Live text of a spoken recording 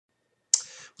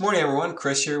Morning everyone,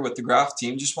 Chris here with the Groff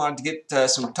team. Just wanted to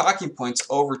get some talking points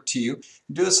over to you.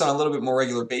 Do this on a little bit more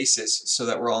regular basis so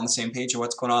that we're all on the same page of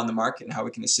what's going on in the market and how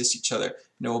we can assist each other. I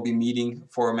know we'll be meeting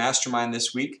for a mastermind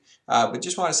this week, but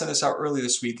just want to send this out early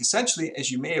this week. Essentially,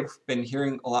 as you may have been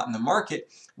hearing a lot in the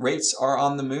market, rates are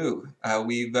on the move.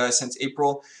 We've since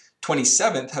April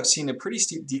 27th have seen a pretty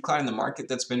steep decline in the market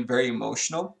that's been very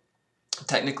emotional.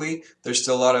 Technically, there's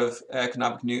still a lot of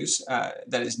economic news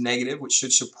that is negative, which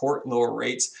should support lower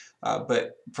rates.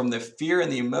 But from the fear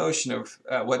and the emotion of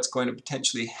what's going to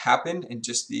potentially happen and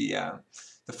just the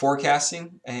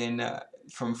forecasting and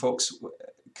from folks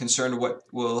concerned what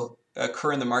will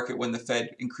occur in the market when the Fed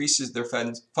increases their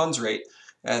funds rate,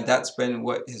 that's been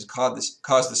what has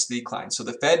caused this decline. So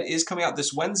the Fed is coming out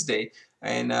this Wednesday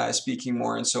and speaking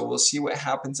more, and so we'll see what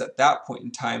happens at that point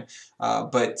in time.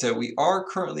 But we are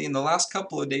currently in the last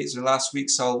couple of days or last week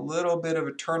saw a little bit of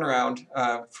a turnaround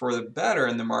for the better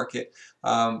in the market,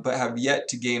 but have yet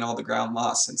to gain all the ground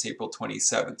lost since April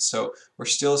 27th. So we're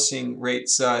still seeing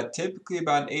rates typically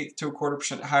about 1/8 to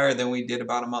 1/4% higher than we did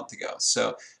about a month ago.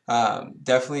 So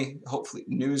definitely, hopefully,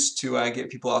 news to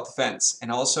get people off the fence.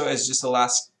 And also, as just a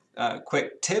last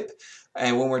quick tip,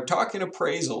 and when we're talking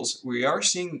appraisals, we are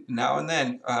seeing now and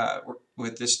then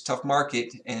with this tough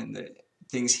market and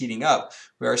things heating up,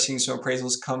 we are seeing some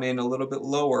appraisals come in a little bit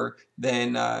lower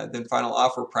than final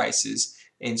offer prices.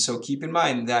 And so keep in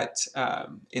mind that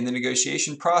in the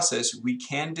negotiation process, we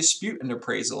can dispute an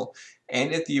appraisal,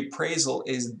 and if the appraisal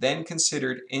is then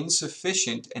considered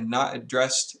insufficient and not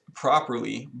addressed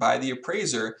properly by the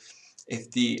appraiser,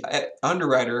 if the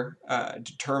underwriter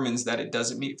determines that it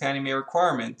doesn't meet Fannie Mae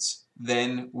requirements,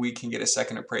 then we can get a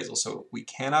second appraisal. So we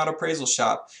cannot appraisal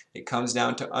shop. It comes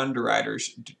down to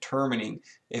underwriters determining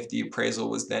if the appraisal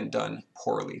was then done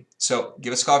poorly. So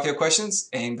give us a call if you have questions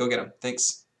and go get them.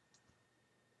 Thanks.